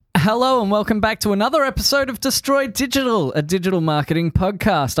Hello and welcome back to another episode of Destroy Digital, a digital marketing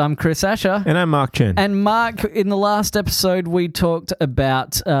podcast. I'm Chris Asher. And I'm Mark Chen. And Mark, in the last episode, we talked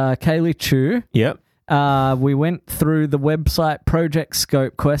about Kaylee Chu. Yep. We went through the website project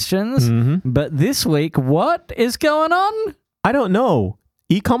scope questions. But this week, what is going on? I don't know.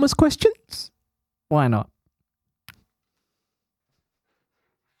 E-commerce questions? Why not?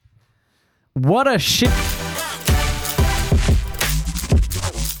 What a shit...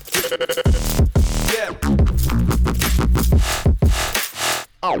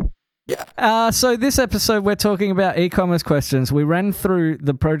 So this episode we're talking about e-commerce questions. We ran through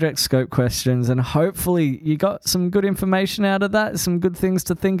the project scope questions and hopefully you got some good information out of that, some good things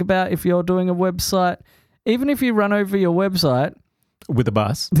to think about if you're doing a website. Even if you run over your website. With a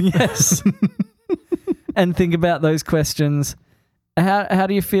bus. Yes. And think about those questions. How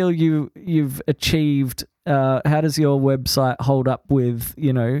do you feel you've achieved, how does your website hold up with,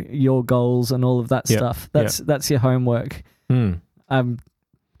 your goals and all of that stuff? That's your homework. I'm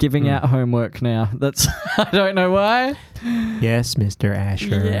giving out homework now. That's I don't know why. Yes, Mr.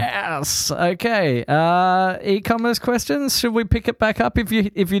 Asher. Yes. Okay. E-commerce questions. Should we pick it back up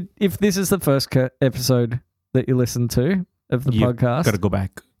if this is the first episode that you listen to of the podcast? Got to go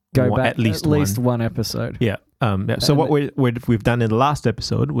back. Back at least one episode. Yeah. So what we've done in the last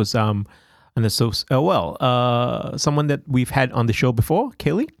episode was someone that we've had on the show before,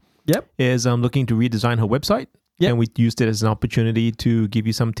 Kaylee. Yep. Is looking to redesign her website. Yep. And we used it as an opportunity to give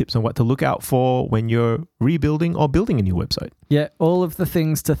you some tips on what to look out for when you're rebuilding or building a new website. Yeah, all of the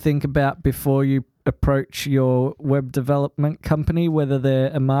things to think about before you approach your web development company, whether they're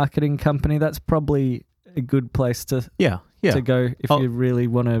a marketing company. That's probably a good place to go if you really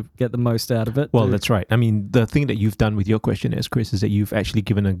want to get the most out of it. Well, that's right. I mean, the thing that you've done with your questionnaires, Chris, is that you've actually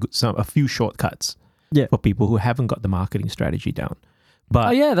given a few shortcuts for people who haven't got the marketing strategy down.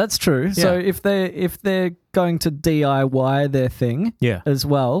 But that's true. Yeah. So if they're going to DIY their thing as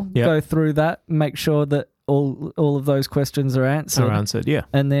well, go through that, make sure that all of those questions are answered.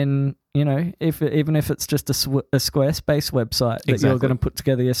 And then, even if it's just a Squarespace website that you're going to put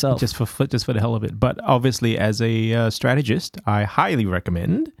together yourself. Just for the hell of it. But obviously, as a strategist, I highly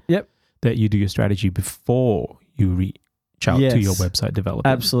recommend that you do your strategy before you reach out to your website developer.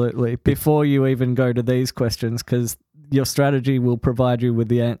 Absolutely. Before you even go to these questions, because your strategy will provide you with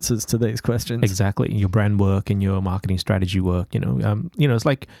the answers to these questions. Exactly. Your brand work and your marketing strategy work, it's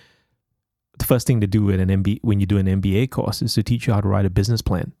like the first thing to do at when you do an MBA course is to teach you how to write a business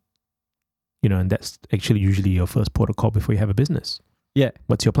plan. And that's actually usually your first port of call before you have a business. Yeah.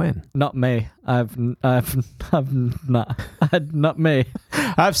 What's your plan? Not me. I've not me.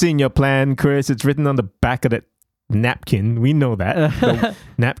 I've seen your plan, Chris. It's written on the back of that napkin. We know that. The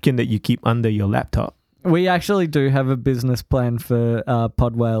napkin that you keep under your laptop. We actually do have a business plan for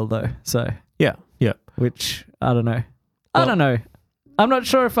Podwhale though. So yeah. Which I don't know. I don't know. I'm not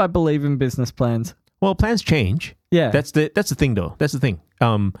sure if I believe in business plans. Well, plans change. Yeah. That's the thing though. That's the thing.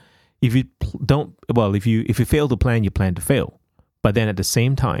 If you fail to plan, you plan to fail. But then at the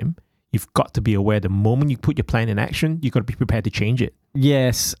same time, you've got to be aware the moment you put your plan in action, you've got to be prepared to change it.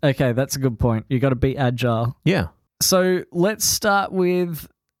 Yes. Okay, that's a good point. You got to be agile. Yeah. So let's start with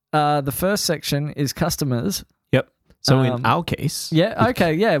the first section is customers. Yep. So in our case. Yeah.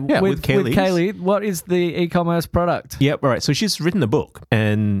 Okay. Yeah. With Kaylee, what is the e-commerce product? Yep. All right. So she's written a book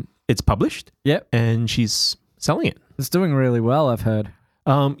and it's published. Yep. And she's selling it. It's doing really well, I've heard.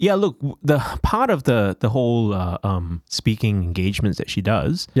 Look, the part of the whole speaking engagements that she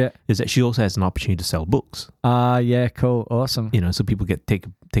does is that she also has an opportunity to sell books. Yeah, cool, awesome. So people take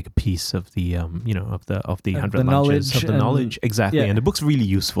a piece of the of the 100 knowledge exactly, and the book's really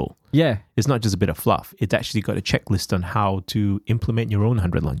useful. Yeah, it's not just a bit of fluff. It's actually got a checklist on how to implement your own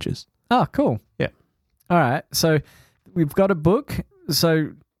 100 lunches. Oh, cool. Yeah. All right, so we've got a book.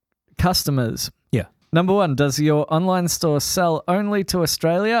 So customers. Yeah. Number one, does your online store sell only to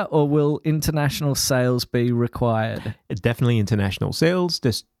Australia or will international sales be required? It's definitely international sales.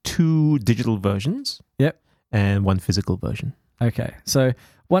 There's 2 digital versions. Yep. And 1 physical version. Okay. So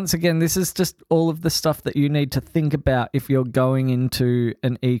once again, this is just all of the stuff that you need to think about if you're going into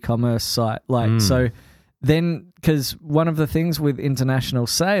an e-commerce site. So then, because one of the things with international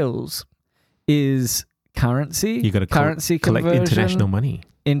sales is currency. You got to collect international money.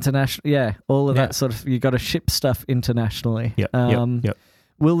 All of that sort of, you got to ship stuff internationally. Yep.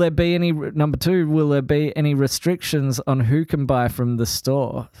 Will there be number 2, will there be any restrictions on who can buy from the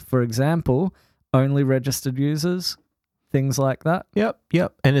store? For example, only registered users, things like that. Yep.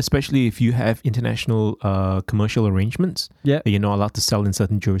 And especially if you have international commercial arrangements, you're not allowed to sell in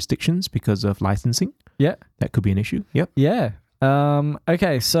certain jurisdictions because of licensing. Yeah. That could be an issue. Yep. Yeah.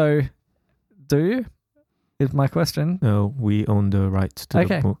 Okay, so do you? Is my question. No, we own the rights to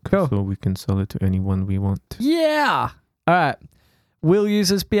Okay, the book, cool. so we can sell it to anyone we want. Yeah. All right. Will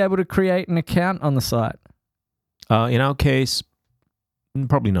users be able to create an account on the site? In our case,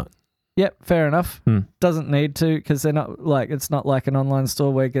 probably not. Yep, fair enough. Hmm. Doesn't need to because they're not like it's not like an online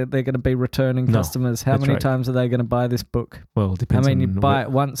store where they're going to be returning No, customers. How that's many right. times are they going to buy this book? Well, it depends. I mean, you on buy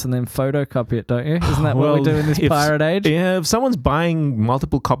it once and then photocopy it, don't you? Isn't that what we Well, do in this if- pirate age? Yeah, if someone's buying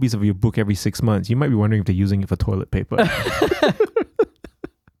multiple copies of your book every 6 months, you might be wondering if they're using it for toilet paper.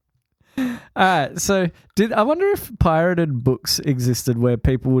 All right, so I wonder if pirated books existed where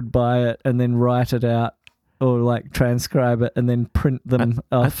people would buy it and then write it out or like transcribe it and then print them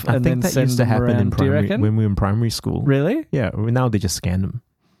off I and think then that send used to them happen around. in Do you primary reckon? when we were in primary school. Really? Yeah, now they just scan them.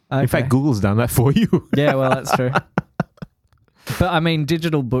 Okay. In fact, Google's done that for you. Yeah, well, that's true. But I mean,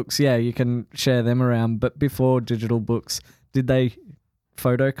 digital books, yeah, you can share them around. But before digital books, did they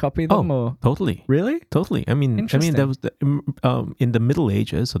photocopy them or Totally. really? Totally. I mean, Interesting. that was in the Middle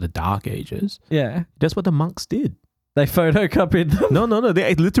Ages or the Dark Ages. Yeah, That's what the monks did. they photocopied them. No.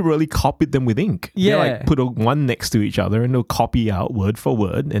 They literally copied them with ink. Yeah. They like put one next to each other and they'll copy out word for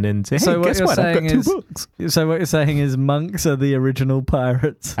word and then say, hey, So what guess you're what? I've got saying two is- books. So what you're saying is monks are the original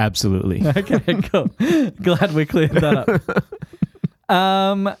pirates. Absolutely. Okay, cool. Glad we cleared that up.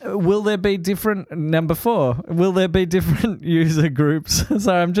 Will there be different number 4? Will there be different user groups?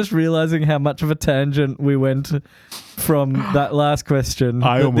 Sorry, I'm just realizing how much of a tangent we went from that last question.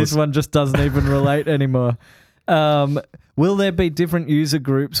 This one just doesn't even relate anymore. Will there be different user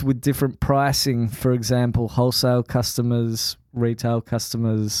groups with different pricing? For example, wholesale customers, retail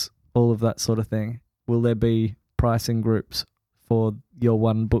customers, all of that sort of thing. Will there be pricing groups for your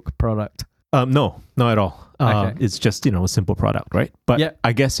one book product? No, not at all. Okay. It's just a simple product, right? But Yeah.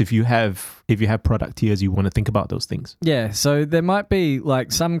 I guess if you have product tiers, you want to think about those things. Yeah, so there might be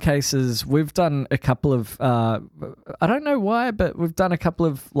like some cases we've done a couple of I don't know why, but we've done a couple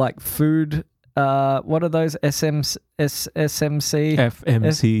of like food what are those SMC FMCG.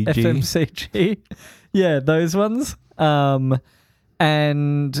 FMCG? Yeah, those ones.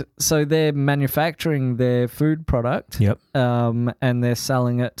 And so they're manufacturing their food product. Yep. And they're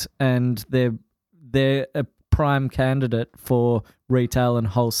selling it and they're a prime candidate for retail and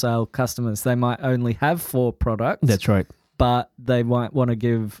wholesale customers. They might only have 4 products. That's right. But they might want to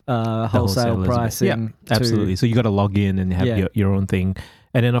give wholesale wholesalers. pricing. Yeah, absolutely. So you got to log in and have your own thing.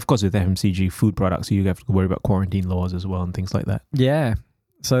 And then, of course, with FMCG food products, you have to worry about quarantine laws as well and things like that. Yeah.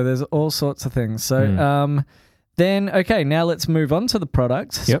 So there's all sorts of things. So then, okay, now let's move on to the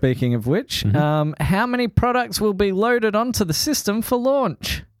products. Yep. Speaking of which, how many products will be loaded onto the system for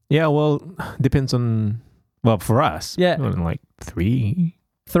launch? Yeah, well, depends on, well, for us, Yeah. like 3.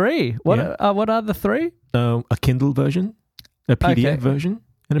 3. What Yeah. what are the 3? A Kindle version, a PDF Okay. version,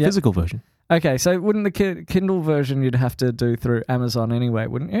 and a Yep. physical version. Okay, so wouldn't the Kindle version you'd have to do through Amazon anyway,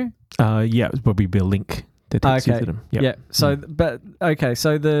 wouldn't you? Yeah, it would probably be a link that takes you Okay. to them. Yep. Yeah. So, but okay.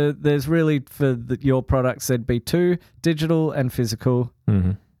 So there's really for your products there'd be 2, digital and physical.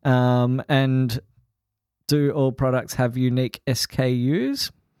 Mhm. And do all products have unique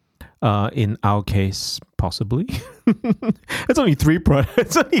SKUs? In our case, possibly. It's only 3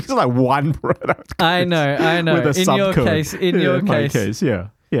 products. It's like 1 product. I know. With a In your subcode. case, In my case, yeah.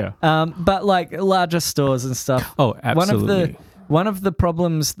 But like larger stores and stuff. Oh, absolutely. One of the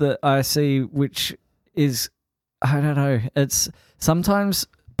problems that I see, which is, I don't know, it's sometimes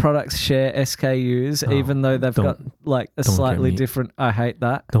products share SKUs even though they've got like a don't get slightly me- different. I hate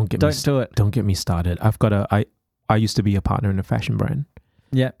that. Don't do it. Don't get me started. I used to be a partner in a fashion brand.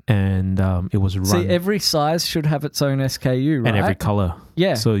 Yeah. And it was run. See, every size should have its own SKU, right? and every color.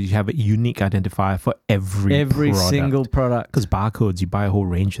 Yeah. So you have a unique identifier for every product. Single product. Because barcodes, you buy a whole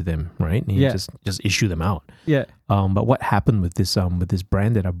range of them, right? And you Yeah. just issue them out. Yeah. But what happened with this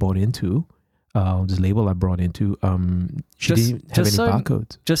brand that I bought into, this label I brought into, she didn't have any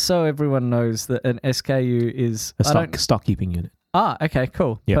barcodes. Just so everyone knows that an SKU is A stock keeping unit. Okay,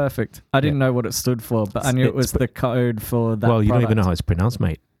 cool. Yeah. Perfect. I didn't know what it stood for, but I knew it was the code for that. Well, you don't even know product. how it's pronounced,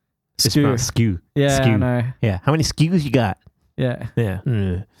 mate. It's SKU. pronounced SKU. Yeah, SKU. I know. Yeah. How many SKUs you got? Yeah.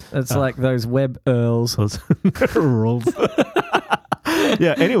 Yeah. It's like those web earls. Rolls.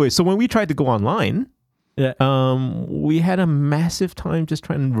 Yeah. Anyway, so when we tried to go online, we had a massive time just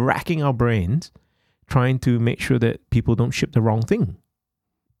racking our brains, trying to make sure that people don't ship the wrong thing.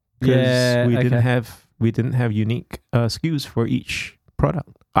 Because we didn't have unique SKUs for each product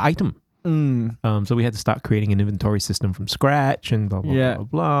item. So we had to start creating an inventory system from scratch and blah, blah, Yeah. blah,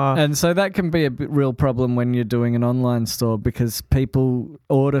 blah. And so that can be a real problem when you're doing an online store because people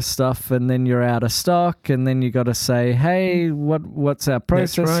order stuff and then you're out of stock and then you got to say, hey, what's our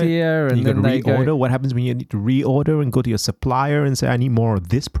process right. here? And you got then to they reorder. go, What happens when you need to reorder and go to your supplier and say, I need more of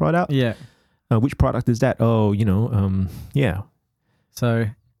this product? yeah. Which product is that? Oh, yeah. So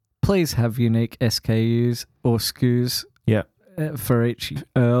please have unique SKUs or SKUs Yeah. For each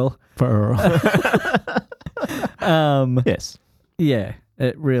Earl. Yes. Yeah,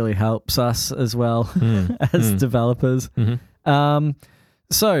 it really helps us as well as developers. Mm-hmm.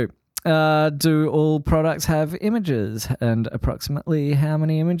 Do all products have images, and approximately how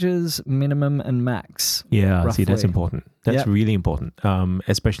many images, minimum and max? Yeah, see, that's roughly? important. That's Yep. really important,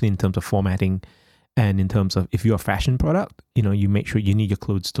 especially in terms of formatting and in terms of if you're a fashion product, you make sure you need your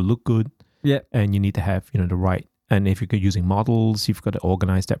clothes to look good. Yep. And you need to have, the right. And if you're using models, you've got to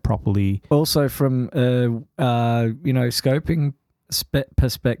organize that properly. Also, from scoping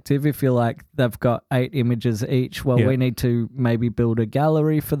perspective, if you're like they've got 8 images each, well, Yeah. we need to maybe build a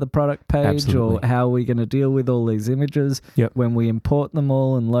gallery for the product page, Absolutely. or how are we going to deal with all these images Yep. when we import them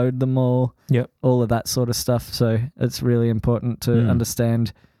all and load them all? Yep. All of that sort of stuff. So it's really important to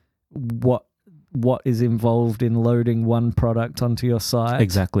understand what is involved in loading one product onto your site.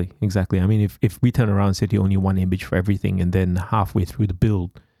 Exactly. I mean, if we turn around and say you only one image for everything, and then halfway through the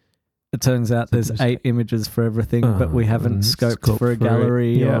build, It turns out there's 8 images for everything, but we haven't scoped for a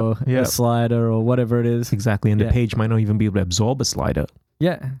gallery or a slider or whatever it is. Exactly. And the page might not even be able to absorb a slider,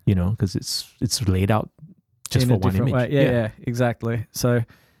 Yeah. because it's laid out just In for a one different image. way. Yeah, exactly. So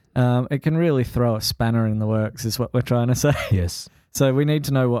it can really throw a spanner in the works is what we're trying to say. Yes. So we need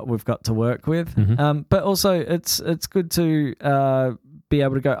to know what we've got to work with. Mhm. But also it's good to be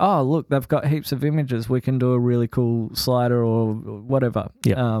able to go, oh, look, they've got heaps of images. We can do a really cool slider or whatever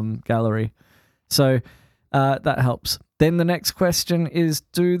gallery. So that helps. Then the next question is,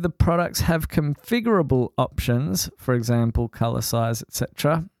 do the products have configurable options, for example, color, size,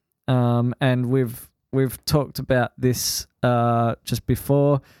 etc.? And we've talked about this just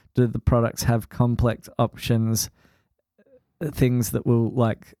before. Do the products have complex options? Things that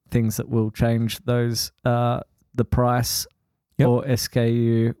will change those the price or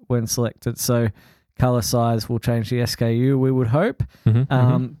SKU when selected. So color size will change the SKU, we would hope.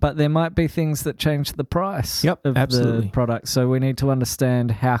 But there might be things that change the price of absolutely. the product. So we need to understand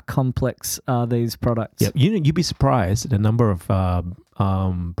how complex are these products. Yep. You'd be surprised at the number of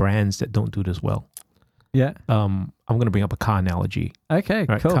brands that don't do this well. Yeah. I'm going to bring up a car analogy. Okay,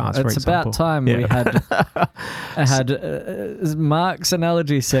 Right, cool. cars, for It's about example. time we had Mark's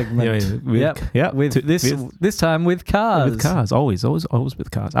analogy segment. This time with cars. With cars, always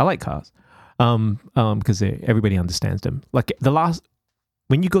with cars. I like cars, because everybody understands them. Like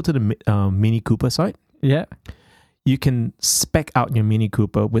when you go to the Mini Cooper site, Yeah. you can spec out your Mini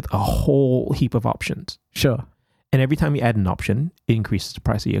Cooper with a whole heap of options. Sure. And every time you add an option, it increases the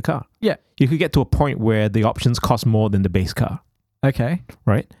price of your car. Yeah. You could get to a point where the options cost more than the base car, Okay.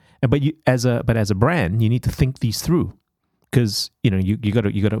 right? But as a brand, you need to think these through, because you got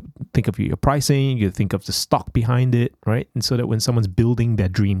to think of your pricing, you think of the stock behind it, right? And so that when someone's building their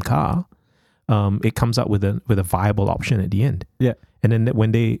dream car, it comes out with a viable option at the end. Yeah. And then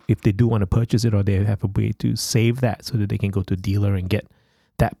if they do want to purchase it, or they have a way to save that so that they can go to a dealer and get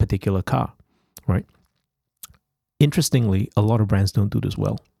that particular car, right? Interestingly, a lot of brands don't do this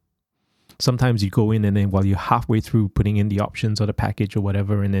well. Sometimes you go in and then while you're halfway through putting in the options or the package or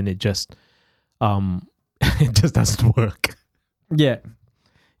whatever, and then it just it just doesn't work. Yeah.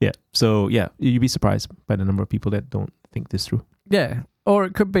 Yeah. So yeah, you'd be surprised by the number of people that don't think this through. Yeah. Or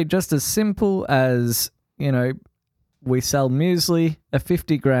it could be just as simple as, we sell muesli, a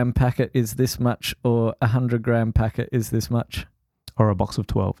 50-gram packet is this much, or a 100-gram packet is this much. Or a box of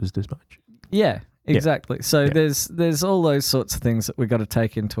 12 is this much. Yeah, exactly. So Yeah. there's all those sorts of things that we've got to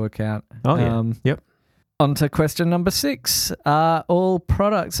take into account. Oh, yeah. Yep. On to question number 6. Are all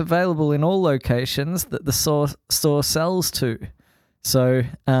products available in all locations that the store sells to? So,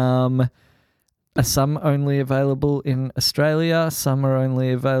 are some only available in Australia? Some are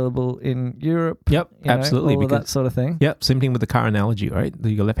only available in Europe? Yep, absolutely. All of that sort of thing. Yep, same thing with the car analogy, right?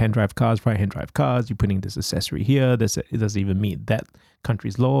 Your left-hand drive cars, right-hand drive cars, you're putting this accessory here, it doesn't even meet that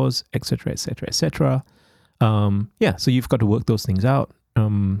country's laws, etc., etc., etc. So you've got to work those things out.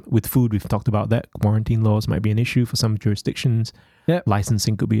 With food, we've talked about that. Quarantine laws might be an issue for some jurisdictions. Yep.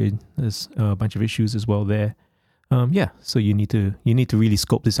 Licensing could be there's a bunch of issues as well there. So you need to really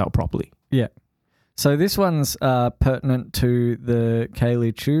scope this out properly. Yeah. So this one's pertinent to the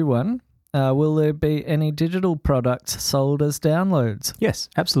Kaylee Chu one. will there be any digital products sold as downloads? Yes,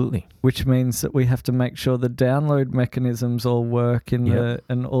 absolutely. Which means that we have to make sure the download mechanisms all work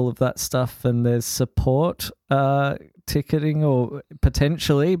and all of that stuff, and there's support ticketing or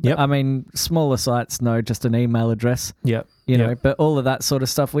potentially. Yep. I mean, smaller sites, no, just an email address. Yep. You know, but all of that sort of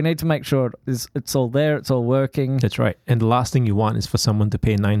stuff, we need to make sure it's all there, it's all working. That's right. And the last thing you want is for someone to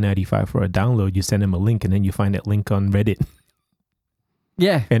pay $9.95 for a download. You send them a link, and then you find that link on Reddit.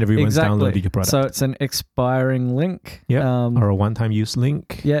 Yeah, and everyone's downloaded your product. So it's an expiring link. Yeah, or a one-time use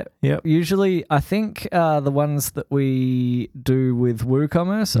link. Yeah. Yep. Usually, I think the ones that we do with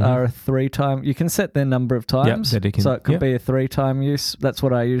WooCommerce are a 3-time. You can set their number of times. Yep, so it could be a 3-time use. That's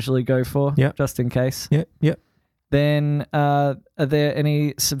what I usually go for, just in case. Yep. Then are there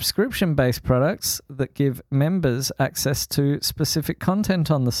any subscription-based products that give members access to specific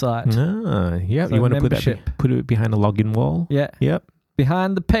content on the site? Yeah. So you want to membership. put it behind a login wall? Yeah. Yep.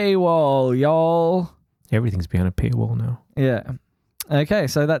 Behind the paywall, y'all. Everything's behind a paywall now. Yeah. Okay,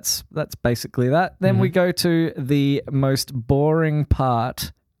 so that's basically that. Then we go to the most boring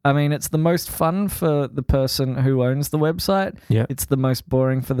part. I mean, it's the most fun for the person who owns the website. Yeah. It's the most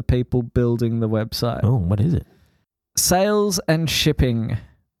boring for the people building the website. Oh, what is it? Sales and shipping.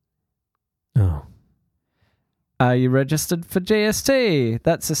 Oh. Are you registered for GST?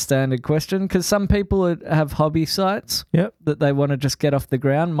 That's a standard question because some people have hobby sites that they want to just get off the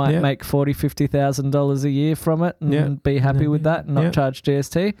ground, might make $40,000, $50,000 a year from it and be happy with that and not charge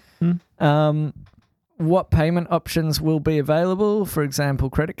GST. What payment options will be available? For example,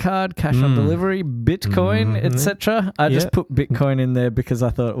 credit card, cash on delivery, Bitcoin, etc. I just put Bitcoin in there because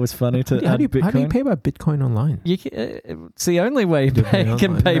I thought it was funny to add Bitcoin. How do you pay by Bitcoin online? It's the only way you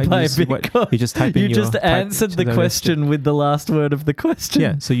can pay by Bitcoin. You just type in You just answered the question with the last word of the question.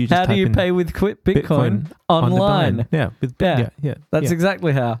 Yeah, so you just how do you pay with Bitcoin online? That's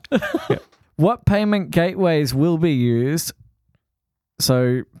exactly how. What payment gateways will be used?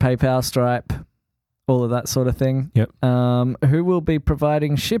 So PayPal, Stripe, all of that sort of thing. Yep. Who will be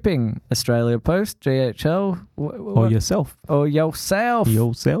providing shipping? Australia Post, GHL, or yourself? Or yourself.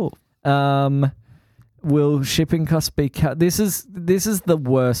 Will shipping costs be cut? This is the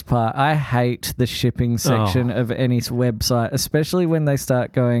worst part. I hate the shipping section of any website, especially when they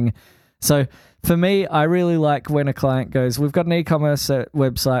start going. So for me, I really like when a client goes, we've got an e-commerce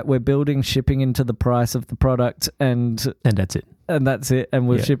website, we're building shipping into the price of the product, and that's it. And that's it, and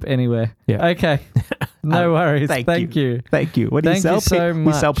we'll ship anywhere. Yeah. Okay. No worries. Thank you. What do Thank you sell? You so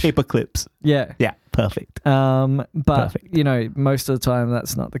much. We sell paper clips. Yeah. Yeah. Perfect. But Perfect. Most of the time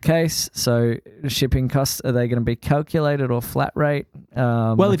that's not the case. So shipping costs, are they going to be calculated or flat rate?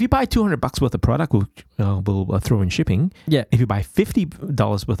 Well, if you buy $200 worth of product, we'll throw in shipping. Yeah. If you buy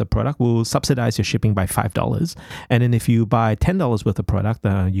 $50 worth of product, we'll subsidize your shipping by $5. And then if you buy $10 worth of product,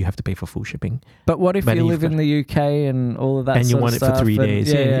 you have to pay for full shipping. But what if you live in the UK and all of that and you want it for 3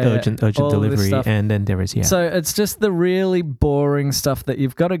 days, urgent delivery, and then there is So it's just the really boring stuff that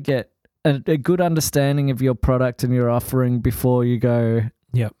you've got to get a good understanding of your product and your offering before you go.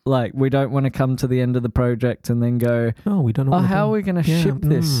 Yep. Like, we don't want to come to the end of the project and then go, we don't know. How are we going to ship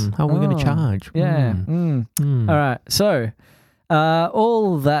this? How are we going to charge? Yeah. All right. So,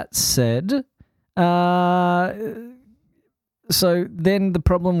 all that said, so then the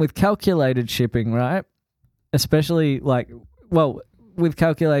problem with calculated shipping, right? Especially with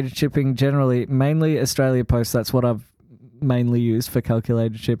calculated shipping generally, mainly Australia Post, that's what I've mainly used for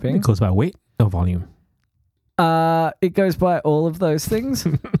calculated shipping. It goes by weight or volume? It goes by all of those things.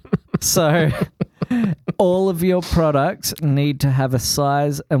 So all of your products need to have a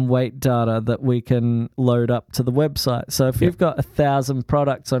size and weight data that we can load up to the website. So if you've got 1,000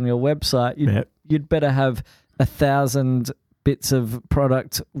 products on your website, you'd better have 1,000 bits of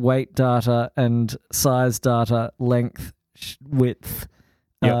product weight data and size data, length, width,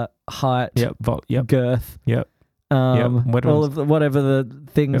 height, girth. Whatever the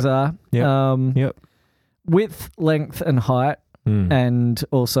things are. Width, length, and height, and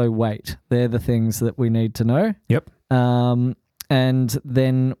also weight. They're the things that we need to know. Yep. And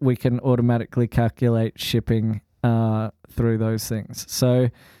then we can automatically calculate shipping through those things. So,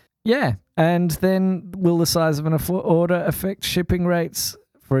 yeah. And then will the size of an order affect shipping rates?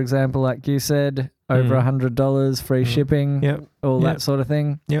 For example, like you said, over $100, free shipping, all that sort of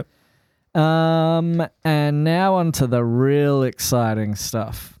thing. Yep. And now on to the real exciting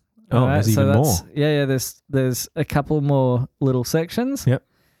stuff. There's even more. Yeah, there's a couple more little sections. Yep.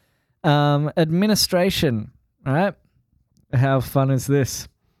 Administration, right? How fun is this?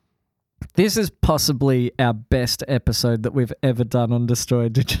 This is possibly our best episode that we've ever done on Destroy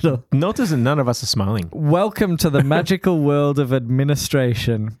Digital. Notice that none of us are smiling. Welcome to the magical world of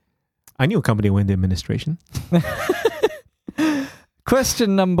administration. I knew a company went into administration.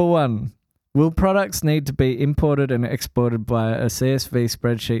 Question number 1. Will products need to be imported and exported by a CSV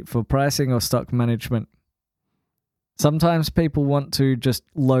spreadsheet for pricing or stock management? Sometimes people want to just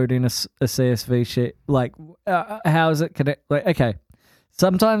load in a CSV sheet. Like, how is it connect? Like, okay.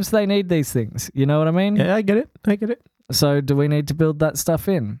 Sometimes they need these things. You know what I mean? Yeah, I get it. So do we need to build that stuff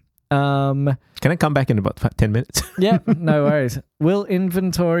in? Can I come back in about 10 minutes? Yeah, no worries. Will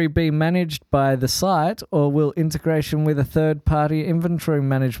inventory be managed by the site, or will integration with a third-party inventory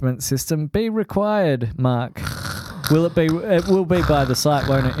management system be required, Mark? Will it be? It will be by the site,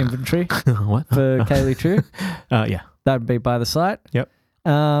 won't it, inventory? What? For Kaylee Chu? Yeah. That would be by the site. Yep.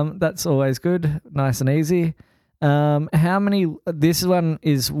 That's always good. Nice and easy. How many? This one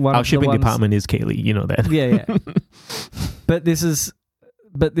is one Our of the shipping ones, department is Kaylee. You know that. Yeah. But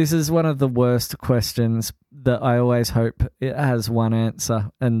this is one of the worst questions that I always hope it has one answer,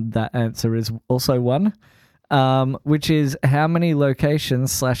 and that answer is also one, which is how many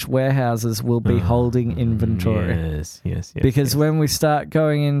locations / warehouses will be holding inventory. Yes. Because when we start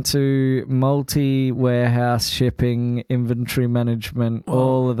going into multi-warehouse shipping, inventory management,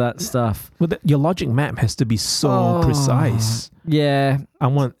 all of that stuff. Well, your logic map has to be so precise. Yeah. I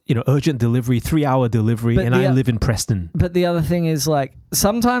want, urgent delivery, 3-hour delivery, But and I live in Preston. But the other thing is, like,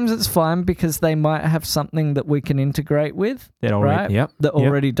 sometimes it's fine because they might have something that we can integrate with, That already, right? That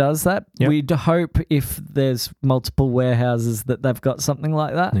already does that. Yep. We'd hope if there's multiple warehouses that they've got something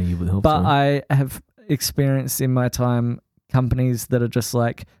like that. No, you would hope But so. I have experienced in my time companies that are just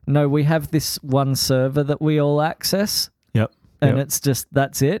like, no, we have this one server that we all access. Yep. And it's just,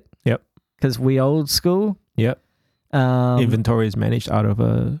 that's it. Yep. Because we old school. Yep. Inventory is managed out of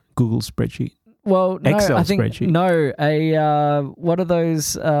a Google spreadsheet. Well, no, Excel I think spreadsheet. what are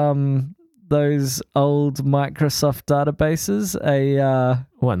those old Microsoft databases?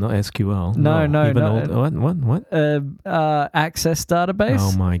 What? Not SQL? No, Even no. What? Access database.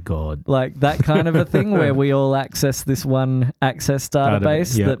 Oh my God! Like that kind of a thing where we all access this one access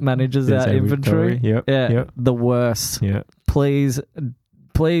database Yep. that manages There's our inventory. Yep. Yeah, Yep. the worst. Yeah. Please,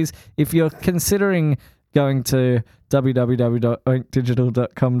 if you're considering going to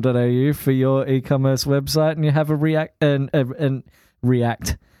www.oinkdigital.com.au for your e-commerce website and you have a React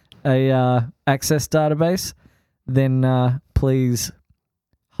access database, then please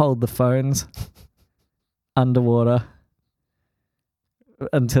hold the phones underwater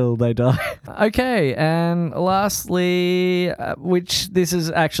until they die. Okay, and lastly, which this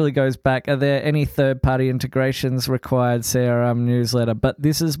is actually goes back, are there any third-party integrations required CRM newsletter? But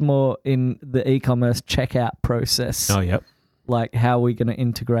this is more in the e-commerce checkout process. Oh, yep. Like how are we going to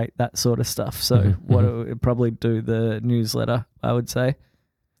integrate that sort of stuff? So probably do the newsletter, I would say.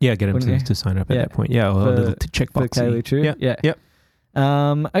 Yeah, get them Wouldn't you? to sign up at that point. Yeah, or the checkbox. For Kaylee Chu. Yeah. Yep.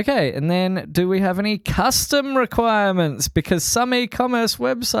 Okay, and then do we have any custom requirements? Because some e-commerce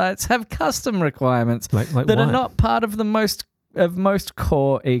websites have custom requirements Like that what? are not part of the most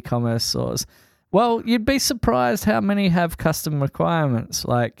core e-commerce stores. Well, you'd be surprised how many have custom requirements.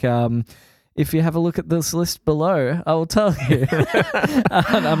 Like, if you have a look at this list below, I will tell you.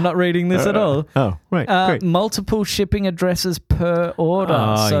 I'm not reading this at all. Oh, right. Great. Multiple shipping addresses per order.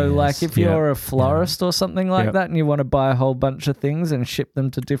 Oh, so, yes. like, if you're a florist or something like that and you want to buy a whole bunch of things and ship them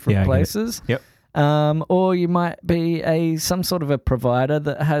to different places. Yep. Or you might be some sort of a provider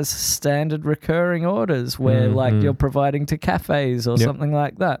that has standard recurring orders where, like, you're providing to cafes or something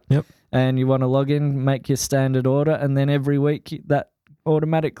like that. Yep. And you want to log in, make your standard order, and then every week that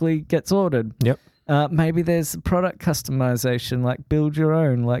automatically gets ordered. Yep. Maybe there's product customization, like build your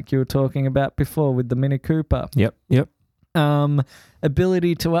own, like you were talking about before with the Mini Cooper. Yep.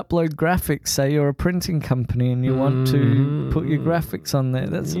 Ability to upload graphics. Say you're a printing company and you want to put your graphics on there.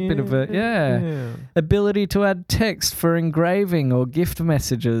 That's a bit of a Ability to add text for engraving or gift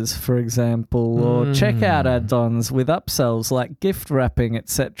messages, for example, or checkout add-ons with upsells like gift wrapping,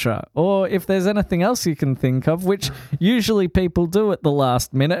 etc. Or if there's anything else you can think of, which usually people do at the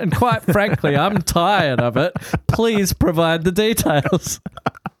last minute, and quite frankly, I'm tired of it. Please provide the details.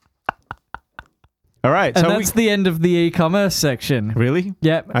 All right. And So that's the end of the e-commerce section. Really?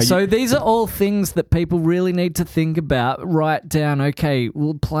 Yeah. So these are all things that people really need to think about, write down, okay,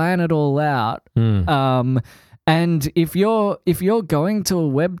 we'll plan it all out. And if you're going to a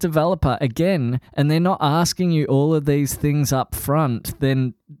web developer again and they're not asking you all of these things up front,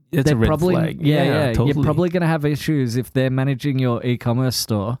 then It's they're a red probably flag. You're Totally. probably going to have issues if they're managing your e-commerce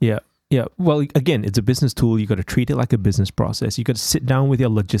store. Yeah. Yeah. Well, again, it's a business tool. You got to treat it like a business process. You got to sit down with your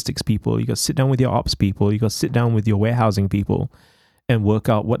logistics people. You got to sit down with your ops people. You got to sit down with your warehousing people and work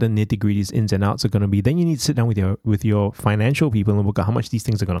out what the nitty-gritties, ins and outs are going to be. Then you need to sit down with your financial people and work out how much these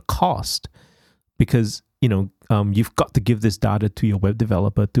things are going to cost, because you've got to give this data to your web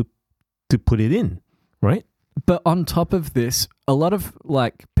developer to put it in, right? But on top of this, a lot of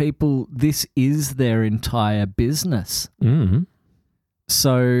people, this is their entire business. Mm-hmm.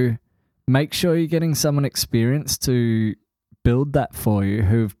 So make sure you're getting someone experienced to build that for you,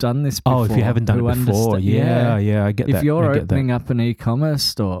 who've done this before. Oh, if you haven't done it before. Yeah, I get that. If you're opening up an e-commerce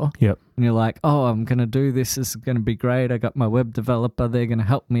store, yep, and you're like, oh, I'm going to do this. This is going to be great. I got my web developer. They're going to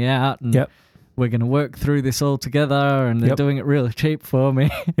help me out. And yep. we're going to work through this all together, and they're doing it really cheap for me.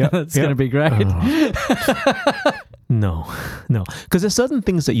 Yep. It's going to be great. Oh. No. Because there's certain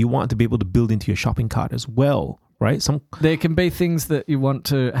things that you want to be able to build into your shopping cart as well, right? There can be things that you want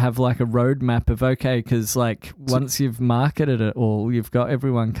to have a roadmap of, because once you've marketed it all, you've got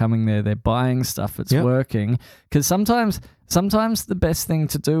everyone coming there, they're buying stuff, it's working. Because sometimes the best thing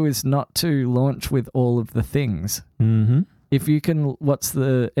to do is not to launch with all of the things. Mm-hmm. If you can, what's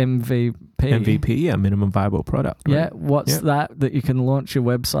the MVP? MVP, minimum viable product. Right? Yeah, what's that you can launch your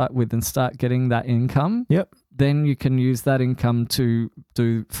website with and start getting that income? Yep. Then you can use that income to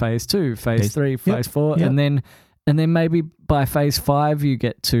do phase 2, phase 3, phase 4, and then maybe by phase 5 you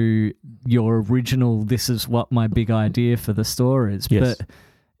get to your original. This is what my big idea for the store is. Yes. But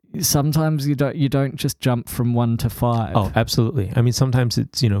sometimes you don't just jump from 1 to 5. Oh, absolutely. I mean, sometimes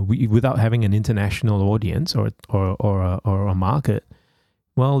it's without having an international audience or a market.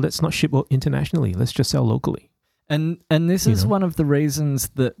 Well, let's not ship internationally. Let's just sell locally. And this is one of the reasons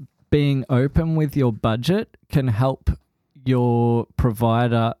that being open with your budget can help your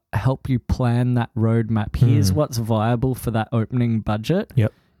provider help you plan that roadmap. Here's what's viable for that opening budget.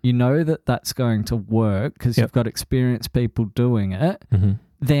 Yep. You know that that's going to work because you've got experienced people doing it. Mm-hmm.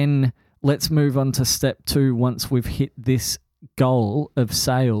 Then let's move on to step 2. Once we've hit this goal of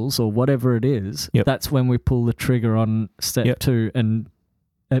sales or whatever it is, that's when we pull the trigger on step 2, and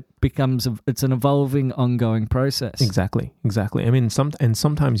it becomes it's an evolving, ongoing process. Exactly. I mean,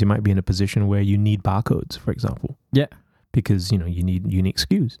 sometimes you might be in a position where you need barcodes, for example. Yeah. Because you need unique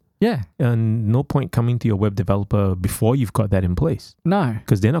SKUs. Yeah. And no point coming to your web developer before you've got that in place. No.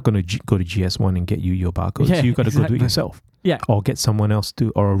 Because they're not going to go to GS1 and get you your barcodes. Yeah, so you've got to go do it yourself. Yeah. Or get someone else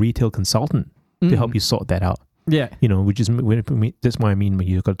or a retail consultant to help you sort that out. Yeah. Which is that's what I mean when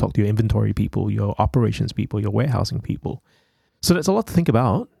you've got to talk to your inventory people, your operations people, your warehousing people. So that's a lot to think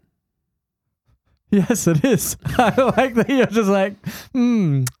about. Yes, it is. I like that you're just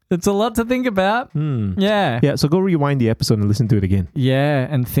it's a lot to think about. Yeah. Yeah, so go rewind the episode and listen to it again. Yeah,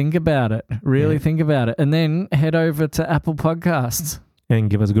 and think about it. Really think about it. And then head over to Apple Podcasts. And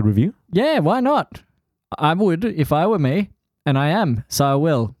give us a good review? Yeah, why not? I would if I were me, and I am, so I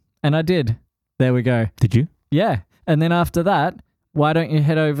will. And I did. There we go. Did you? Yeah. And then after that, why don't you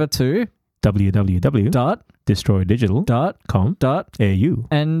head over to www.destroydigital.com.au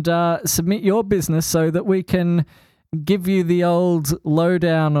and submit your business so that we can give you the old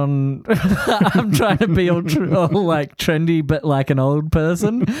lowdown on I'm trying to be all trendy but like an old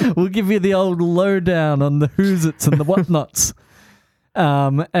person. We'll give you the old lowdown on the who's it's and the whatnots.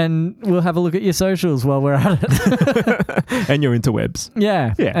 And we'll have a look at your socials while we're at it. And your interwebs.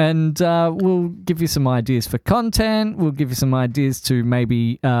 Yeah. And we'll give you some ideas for content. We'll give you some ideas to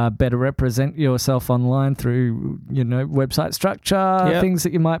maybe better represent yourself online through, website structure, things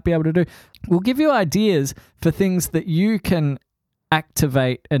that you might be able to do. We'll give you ideas for things that you can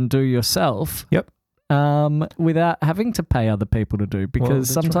activate and do yourself. Yep. Without having to pay other people to do, because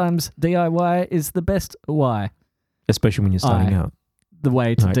sometimes DIY is the best Y. Especially when you're starting out. The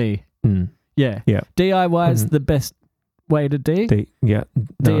way to D. Yeah. DIY is the best way to D. DI?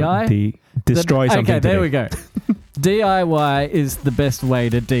 Destroy something Okay, there today. we go. DIY is the best way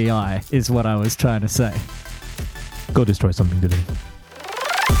to DI, is what I was trying to say. Go destroy something today.